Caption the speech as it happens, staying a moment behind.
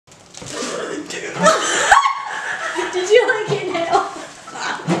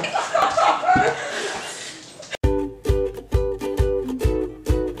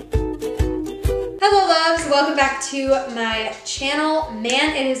to my channel.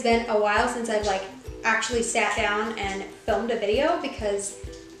 Man, it has been a while since I've like actually sat down and filmed a video because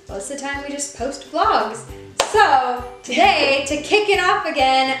most of the time we just post vlogs. So today, to kick it off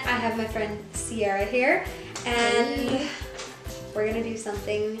again, I have my friend Sierra here and we're gonna do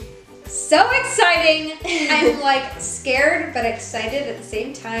something so exciting. I'm like scared but excited at the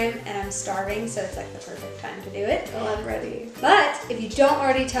same time, and I'm starving, so it's like the perfect time to do it. Oh, I'm ready. But if you don't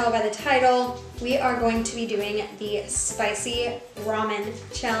already tell by the title, we are going to be doing the spicy ramen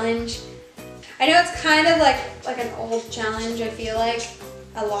challenge. I know it's kind of like an old challenge. I feel like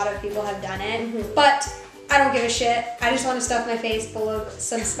a lot of people have done it, but I don't give a shit. I just want to stuff my face full of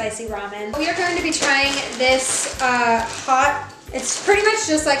some spicy ramen. We are going to be trying this hot. It's pretty much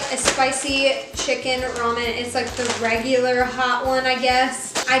just like a spicy chicken ramen. It's like the regular hot one, I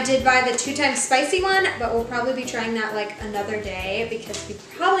guess. I did buy the 2x spicy one, but we'll probably be trying that like another day because we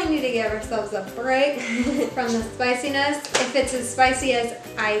probably need to give ourselves a break from the spiciness. If it's as spicy as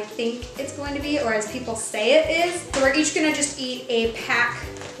I think it's going to be, or as people say it is. So we're each gonna just eat a pack,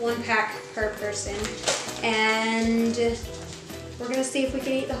 1 pack per person. And we're gonna see if we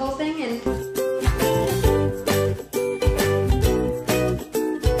can eat the whole thing. And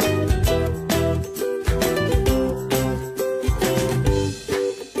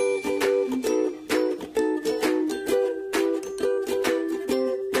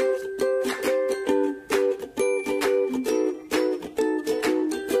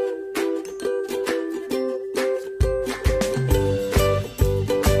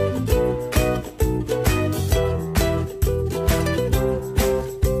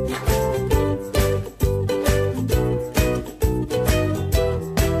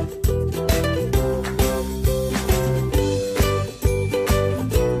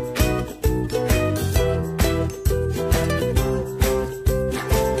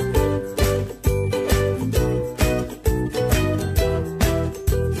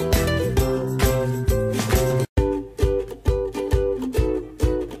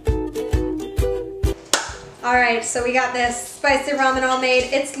alright, so we got this spicy ramen all made.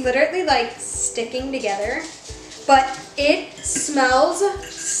 It's literally like sticking together, but it smells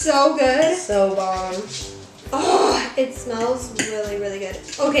so good. So bomb. Oh, it smells really, really good.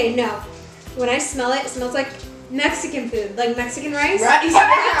 Okay, no. When I smell it, it smells like Mexican food, like Mexican rice. Right?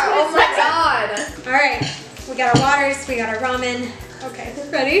 Yeah. Oh my god. Alright, we got our waters, we got our ramen. Okay,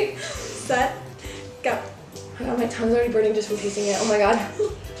 ready, set, go. Oh my god, my tongue's already burning just from tasting it. Oh my god.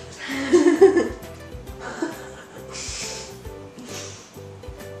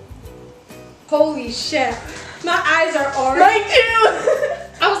 Holy shit. My eyes are orange. Mine too.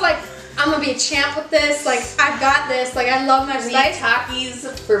 I was like, I'm gonna be a champ with this. Like, I've got this. Like, I love my We spice. eat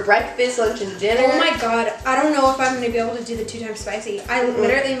Takis for breakfast, lunch, and dinner. Oh my god. I don't know if I'm gonna be able to do the 2x spicy. I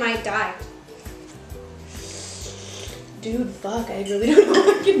literally might die. Dude, fuck, I really don't know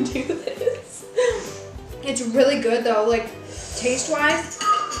if I can do this. It's really good though. Like, taste-wise,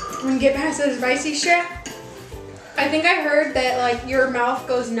 when you get past the spicy shit, I think I heard that like your mouth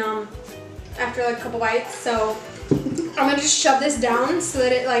goes numb after like a couple bites, so I'm gonna just shove this down so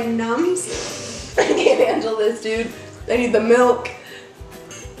that it like numbs. I can't handle this, dude. I need the milk.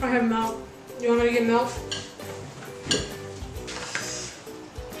 I have milk. You want me to get milk?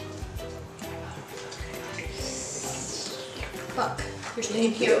 Fuck. You're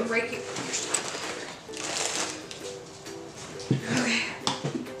staying here. Right here. Okay.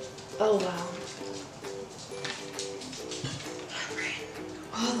 Oh wow.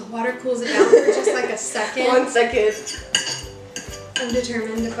 Oh, the water cools it down for just like a second. 1 second. I'm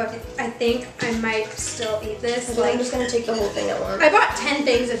determined to fucking. I think I might still eat this. I'm just gonna take the whole thing at once. I bought 10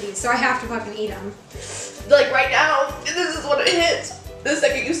 things of these, so I have to fucking eat them. Like right now, this is what it hits. The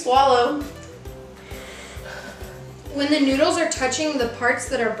second you swallow. When the noodles are touching the parts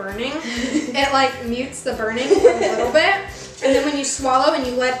that are burning, it like mutes the burning for a little bit. And then when you swallow and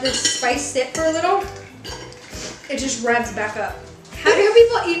you let the spice sit for a little, it just revs back up. How do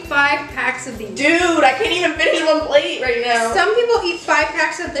people eat 5 packs of these? Dude, I can't even finish 1 plate right now. Some people eat 5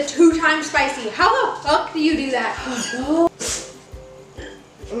 packs of the 2x spicy. How the fuck do you do that?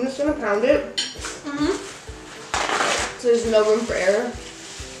 I'm just gonna pound it. So there's no room for error.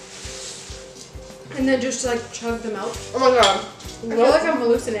 And then just like chug the milk. Oh my god. I feel like I'm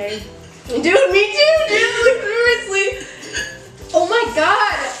hallucinating. Dude, me too, dude. Like seriously. Oh my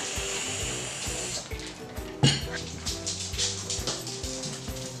god.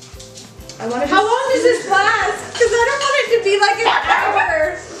 How long does this last? Because I don't want it to be like an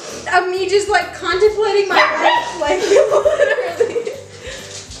hour of me just like contemplating my life. Like literally.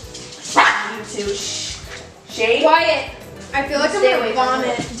 You too. Shake. Quiet. I feel like I'm Stay gonna away from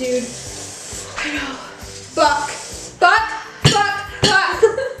vomit, dude. I know. Fuck.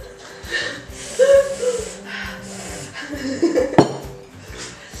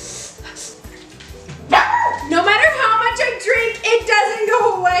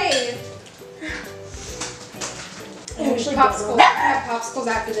 popsicles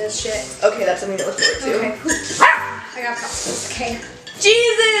after this shit. Okay, that's something to look forward to. Okay. I got popsicles. Okay.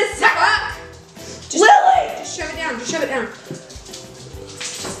 Jesus! Fuck! Lily! Just shove it down. Just shove it down.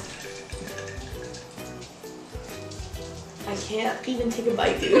 I can't even take a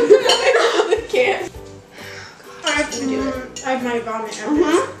bite, dude. I can't. I might vomit after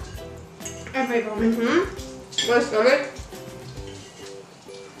this. I might vomit. Wanna start it?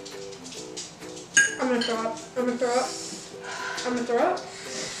 I'm gonna throw up. I'm gonna throw up. I'm gonna throw up.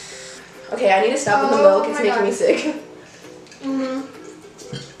 Okay, I need to stop with the milk. It's making me sick.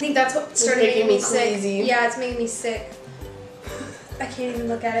 I think that's what started making me sick. queasy. Yeah, it's making me sick. I can't even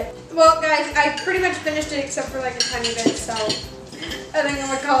look at it. Well, guys, I pretty much finished it except for like a tiny bit, so I think I'm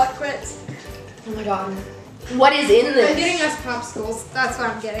gonna call it quits. Oh my god. What is in this? I'm getting us popsicles. That's what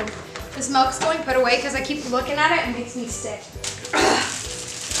I'm getting. This milk's going put away because I keep looking at it and it makes me sick.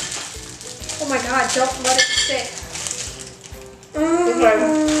 Oh my god, don't let it stick.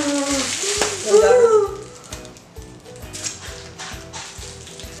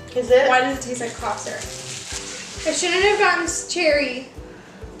 Is it? Why does it taste like cough syrup? I shouldn't have gotten cherry.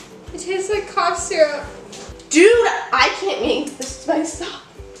 It tastes like cough syrup. Dude, I can't make this spice stop.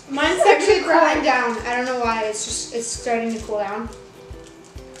 Mine's actually cooling down. I don't know why. It's starting to cool down.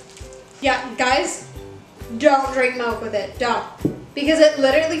 Yeah, guys, don't drink milk with it. Don't. Because it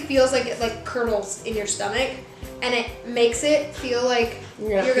literally feels like it like curdles in your stomach and it makes it feel like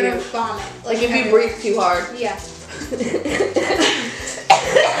you're gonna vomit. Like if you breathe too hard. Yeah.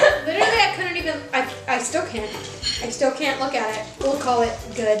 Literally, I couldn't even, I still can't. I still can't look at it. We'll call it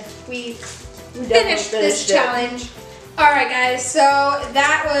good. We finished this challenge. All right, guys, so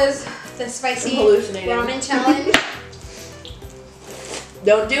that was the spicy ramen challenge.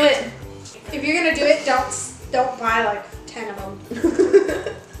 Don't do it. If you're gonna do it, don't buy like 10 of them.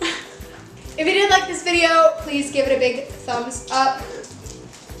 If you did like this video, please give it a big thumbs up.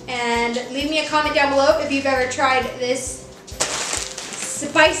 And leave me a comment down below if you've ever tried this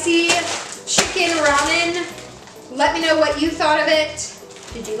spicy chicken ramen. Let me know what you thought of it.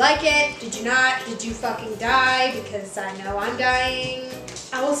 Did you like it? Did you not? Did you fucking die? Because I know I'm dying.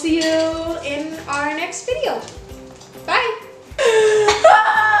 I will see you in our next video. Bye.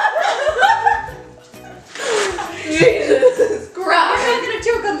 Jesus Christ. You're not gonna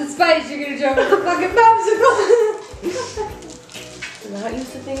choke on the spice, you're gonna choke on the fucking popsicle. I'm not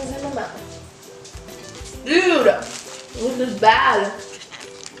used to things in my mouth. Dude, this is bad.